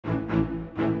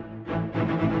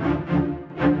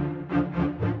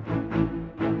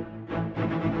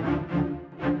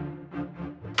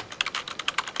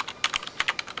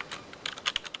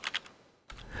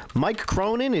Mike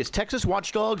Cronin is Texas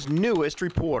Watchdog's newest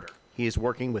reporter. He is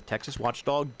working with Texas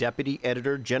Watchdog Deputy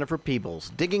Editor Jennifer Peebles,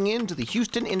 digging into the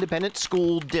Houston Independent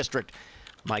School District.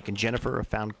 Mike and Jennifer have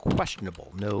found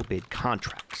questionable no-bid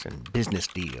contracts and business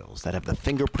deals that have the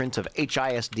fingerprints of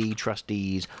HISD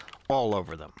trustees all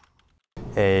over them.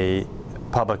 A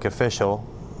public official,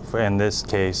 in this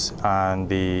case on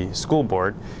the school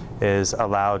board, is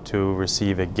allowed to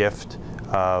receive a gift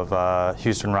of a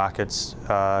Houston Rockets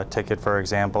ticket, for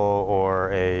example,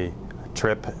 or a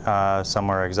trip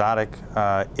somewhere exotic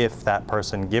if that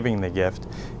person giving the gift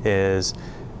is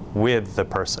with the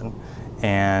person.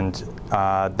 And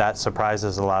that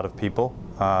surprises a lot of people,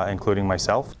 including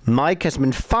myself. Mike has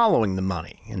been following the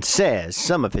money and says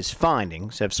some of his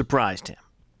findings have surprised him.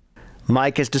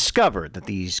 Mike has discovered that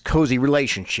these cozy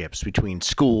relationships between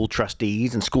school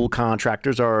trustees and school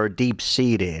contractors are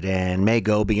deep-seated and may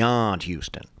go beyond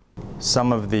Houston.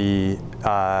 Some of the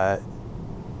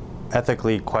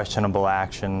ethically questionable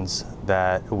actions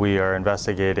that we are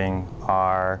investigating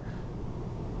are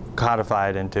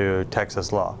codified into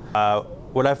Texas law.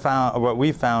 What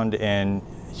we found in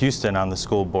Houston on the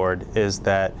school board is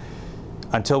that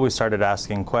until we started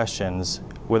asking questions,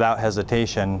 without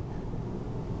hesitation,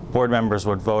 board members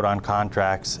would vote on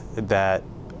contracts that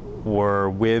were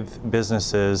with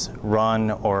businesses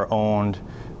run or owned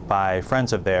by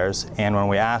friends of theirs, and when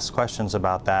we asked questions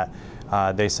about that,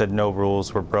 they said no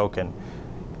rules were broken.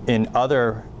 In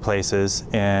other places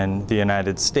in the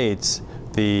United States,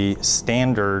 the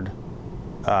standard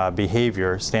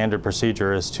standard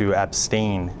procedure is to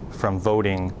abstain from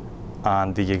voting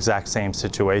on the exact same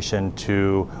situation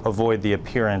to avoid the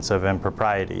appearance of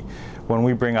impropriety. When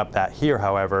we bring up that here,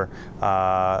 however,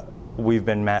 we've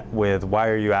been met with, why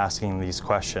are you asking these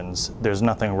questions? There's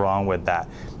nothing wrong with that.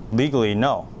 Legally,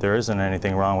 no, there isn't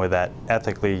anything wrong with that.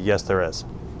 Ethically, yes, there is.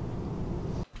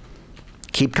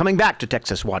 Keep coming back to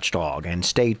Texas Watchdog and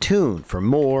stay tuned for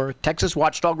more Texas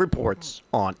Watchdog reports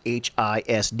on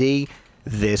HISD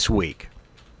this week.